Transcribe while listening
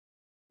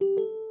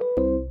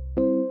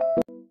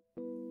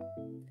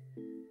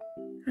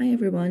Hi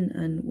everyone,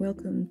 and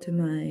welcome to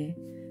my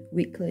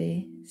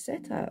weekly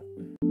setup.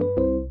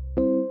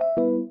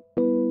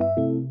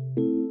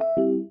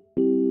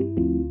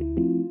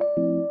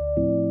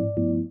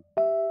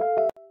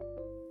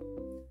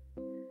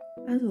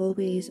 As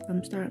always,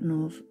 I'm starting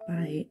off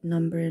by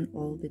numbering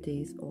all the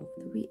days of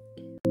the week.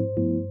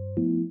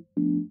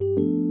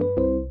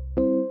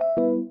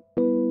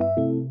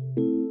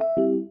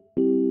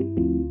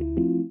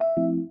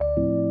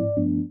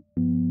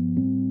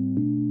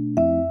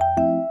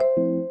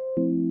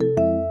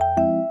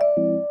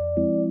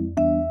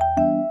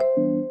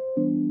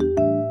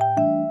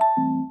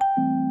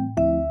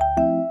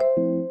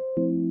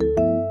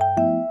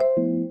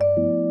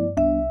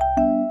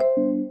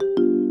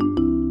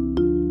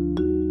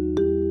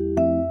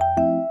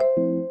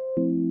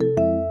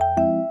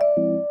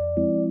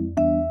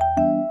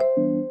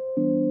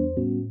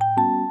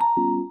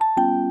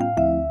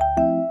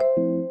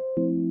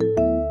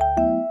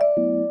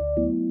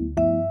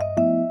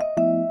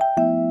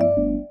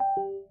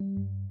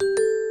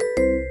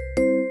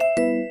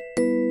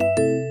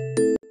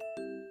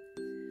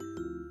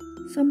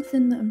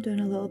 Something that I'm doing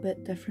a little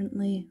bit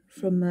differently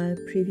from my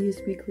previous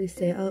weekly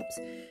setups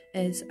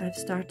is I've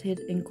started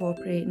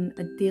incorporating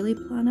a daily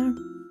planner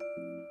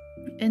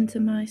into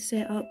my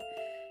setup.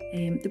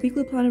 The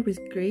weekly planner was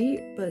great,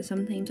 but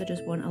sometimes I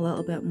just want a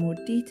little bit more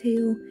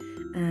detail,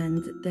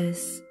 and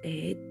this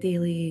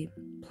daily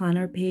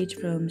planner page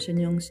from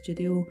Sinyoung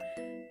Studio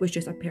was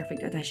just a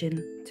perfect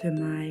addition to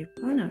my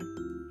planner.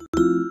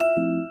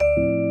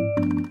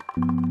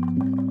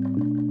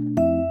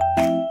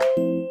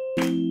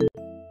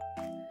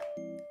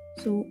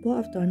 So what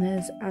I've done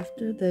is,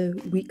 after the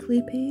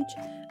weekly page,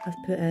 I've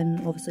put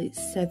in obviously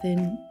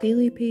 7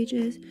 daily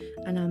pages,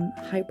 and I'm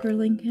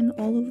hyperlinking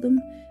all of them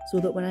so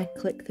that when I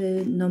click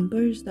the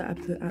numbers that I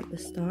put at the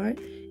start,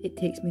 it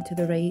takes me to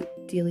the right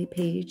daily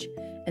page,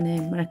 and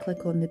then when I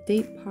click on the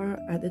date part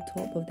at the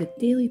top of the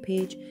daily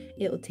page,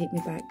 it'll take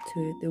me back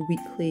to the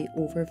weekly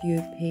overview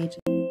page.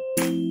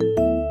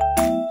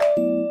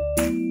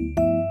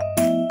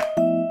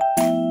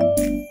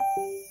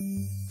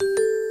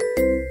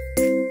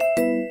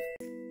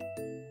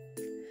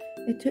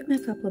 It took me a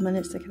couple of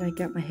minutes to kind of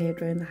get my head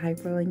around the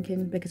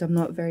hyperlinking because I'm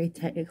not very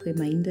technically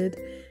minded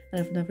and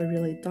I've never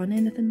really done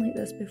anything like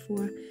this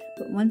before,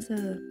 but once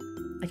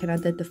I kind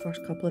of did the first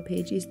couple of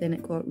pages, then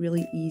it got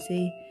really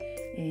easy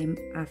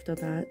after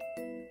that,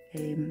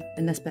 and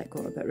this bit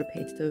got a bit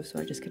repetitive, so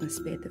I just kind of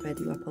sped the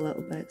video up a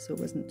little bit so it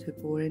wasn't too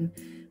boring,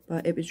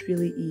 but it was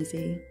really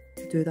easy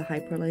to do the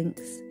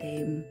hyperlinks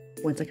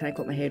once I kind of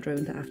got my head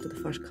around it after the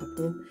first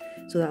couple,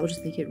 so that will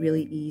just make it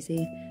really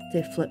easy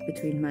to flip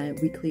between my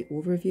weekly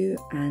overview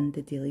and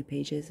the daily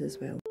pages as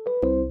well.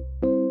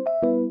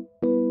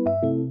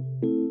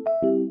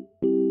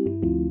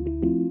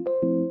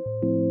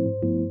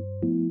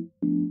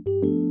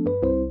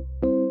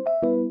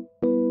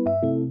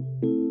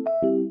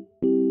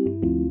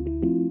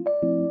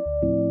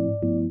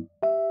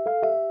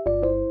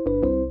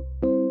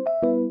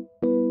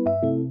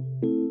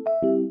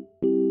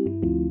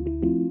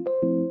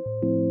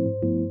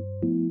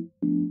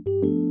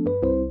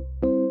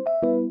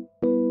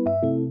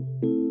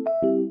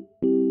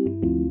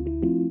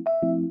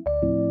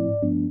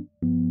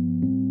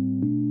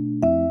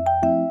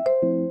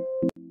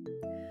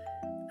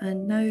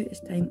 And now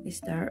it's time to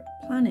start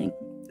planning.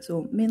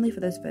 So mainly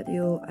for this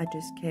video, I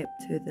just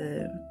kept to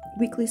the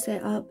weekly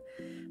setup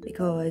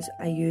because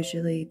I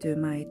usually do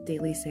my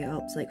daily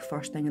setups like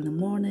first thing in the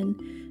morning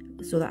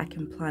so that I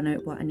can plan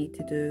out what I need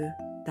to do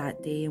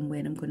that day and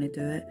when I'm going to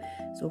do it.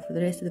 So for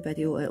the rest of the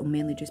video, it'll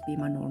mainly just be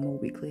my normal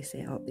weekly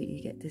setup that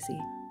you get to see.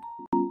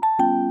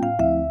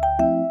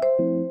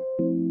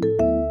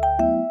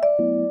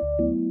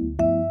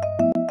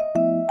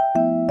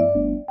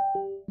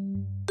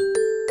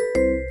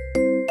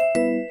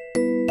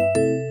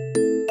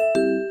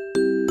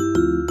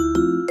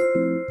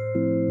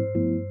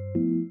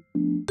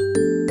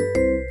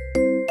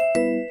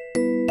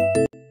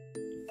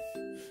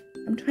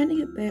 I'm trying to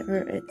get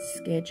better at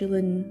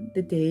scheduling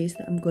the days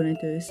that I'm going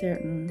to do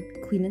certain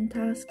cleaning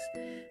tasks,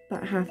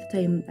 but half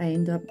the time I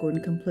end up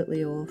going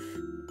completely off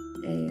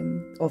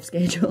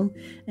schedule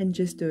and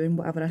just doing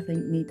whatever I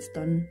think needs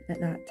done at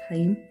that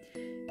time.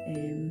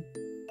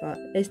 But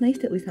it's nice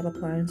to at least have a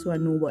plan so I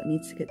know what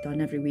needs to get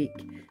done every week.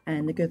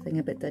 And the good thing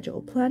about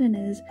digital planning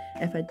is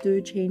if I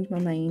do change my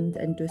mind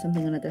and do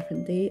something on a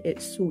different day,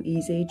 it's so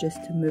easy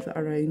just to move it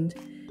around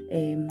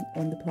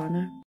on the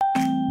planner.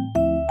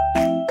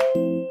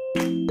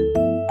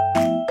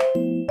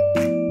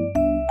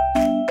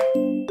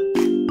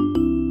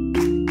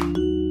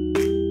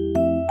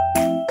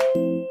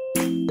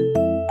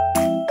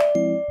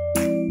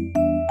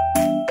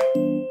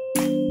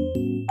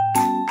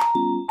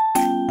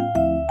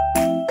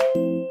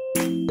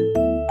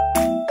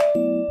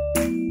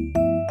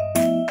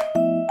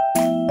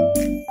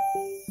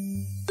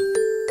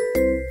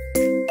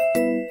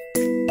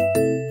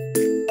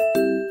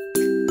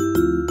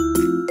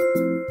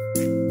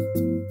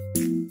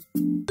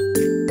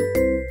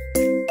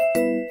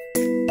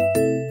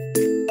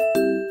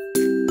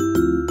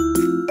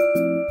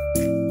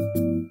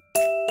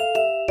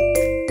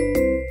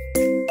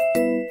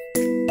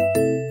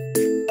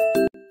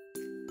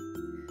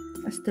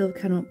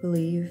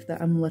 believe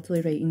that I'm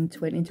literally writing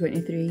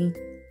 2023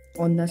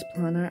 on this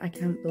planner. I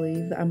can't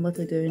believe that I'm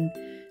literally doing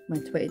my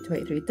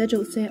 2023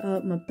 digital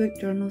setup, my book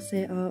journal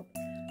setup.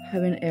 How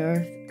on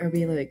earth are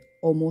we like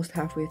almost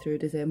halfway through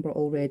December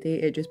already?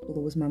 It just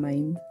blows my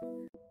mind.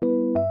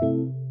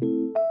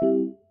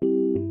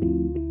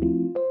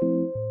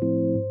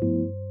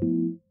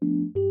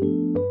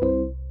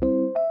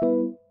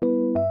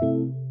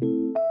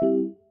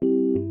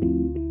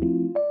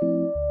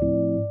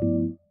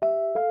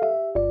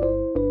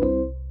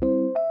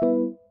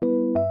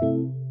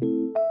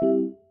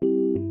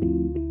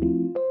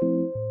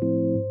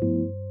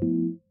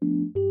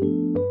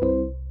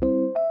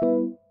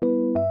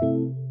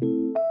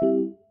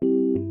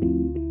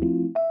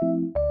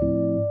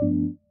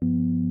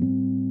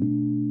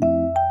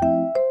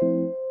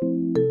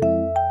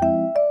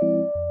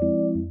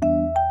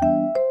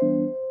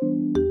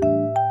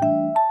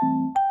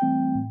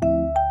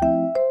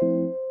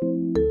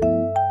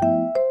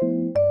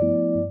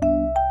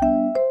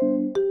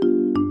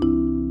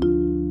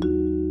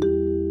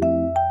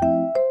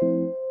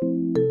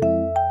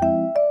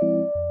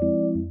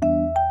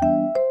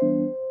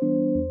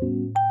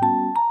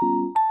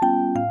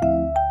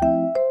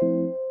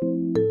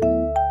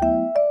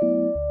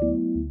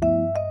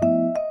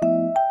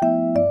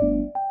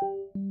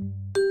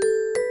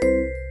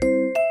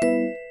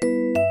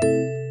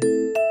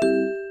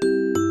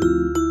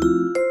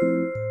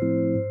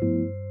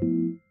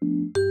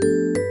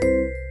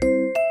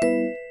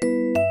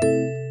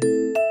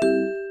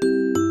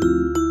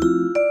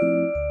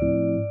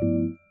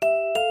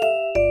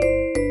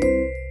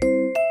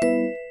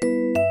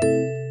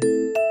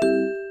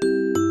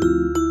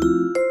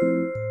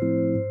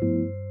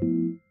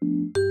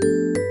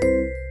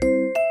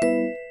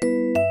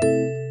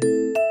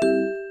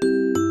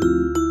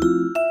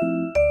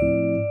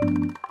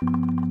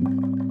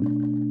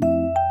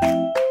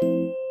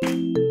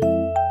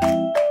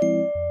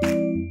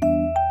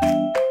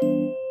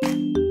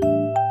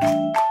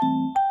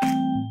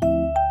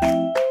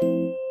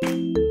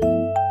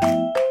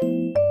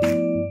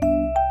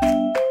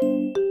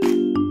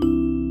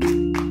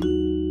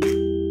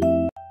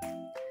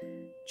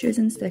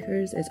 Choosing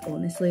stickers is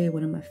honestly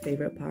one of my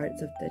favourite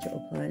parts of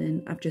digital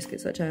planning. I've just got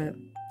such a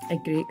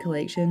great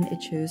collection to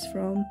choose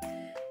from,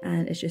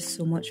 and it's just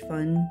so much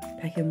fun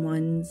picking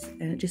ones,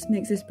 and it just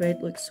makes the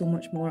spread look so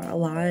much more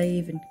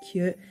alive and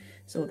cute.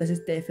 So this is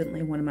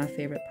definitely one of my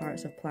favourite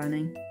parts of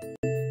planning.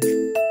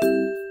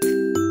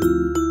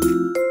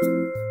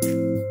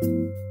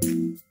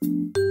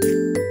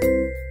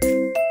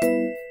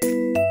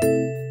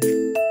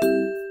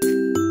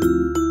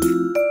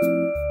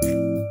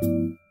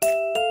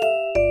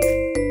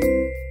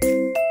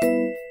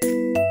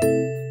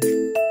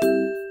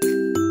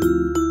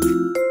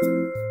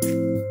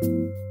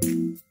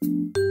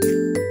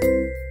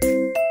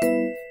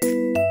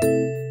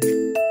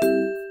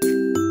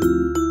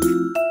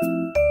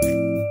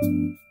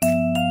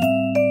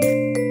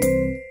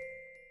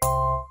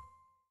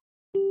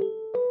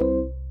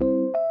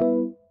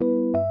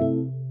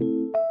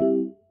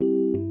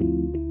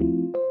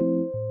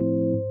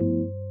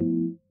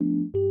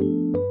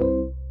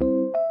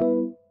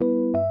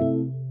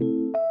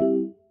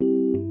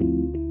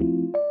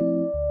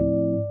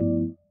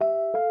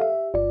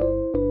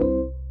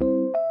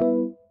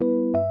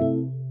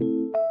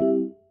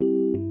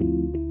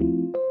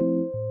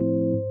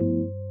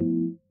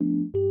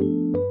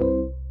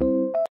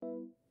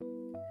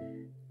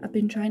 I've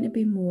been trying to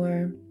be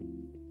more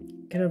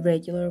kind of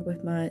regular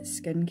with my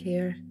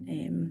skincare.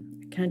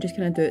 I can't just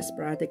kind of do it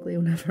sporadically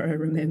whenever I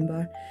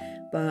remember,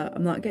 but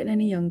I'm not getting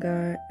any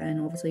younger, and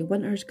obviously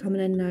winter's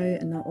coming in now,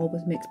 and that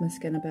always makes my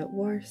skin a bit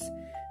worse.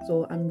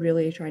 So I'm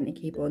really trying to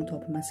keep on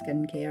top of my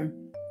skincare.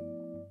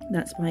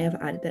 That's why I've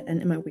added it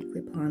into my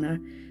weekly planner,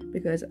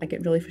 because I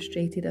get really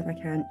frustrated if I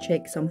can't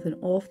check something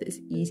off that's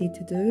easy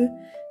to do.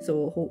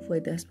 So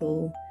hopefully this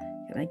will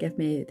kind of give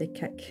me the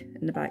kick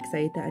in the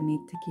backside that I need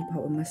to keep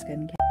up with my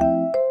skincare.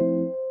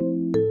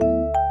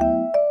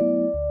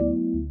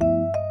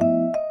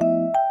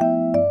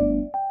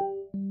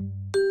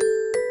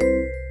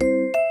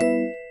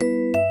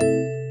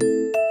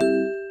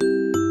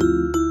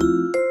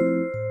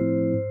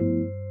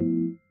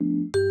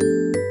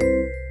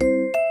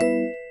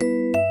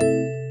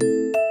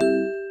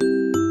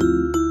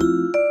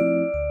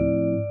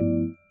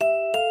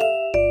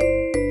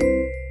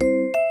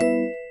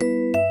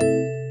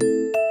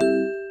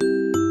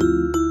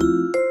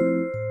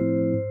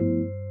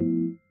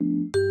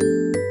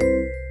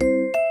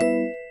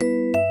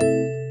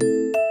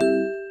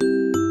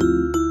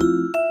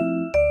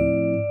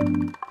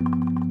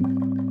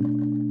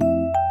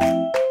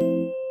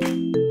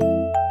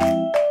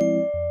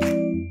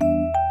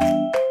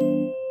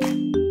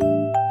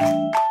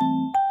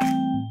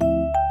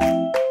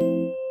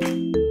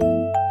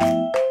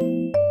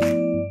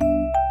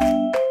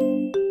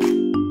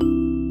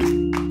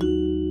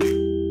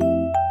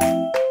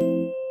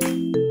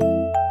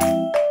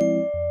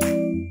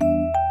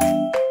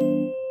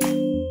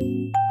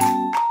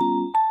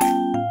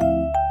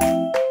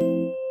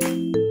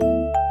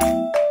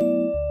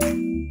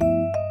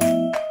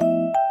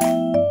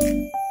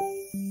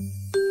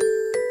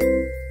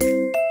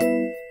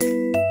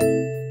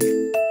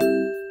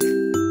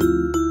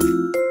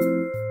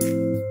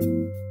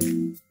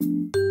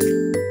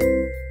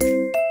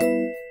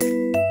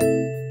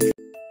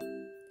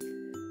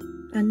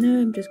 And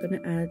now I'm just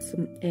going to add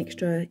some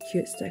extra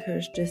cute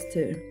stickers just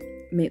to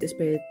make the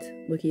spread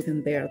look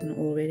even better than it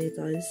already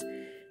does.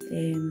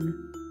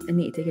 I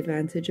need to take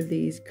advantage of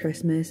these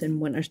Christmas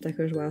and winter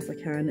stickers whilst I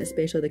can,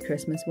 especially the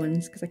Christmas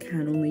ones, because I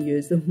can only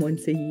use them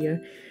once a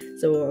year.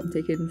 So I'm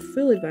taking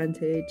full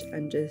advantage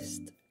and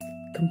just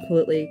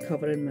completely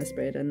covering my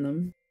spread in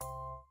them.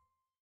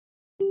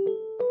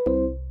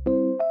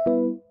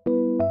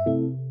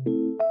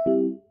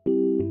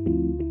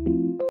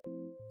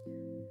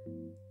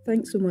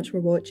 Thanks so much for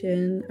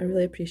watching. I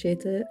really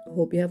appreciate it. I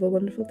hope you have a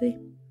wonderful day.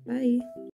 Bye.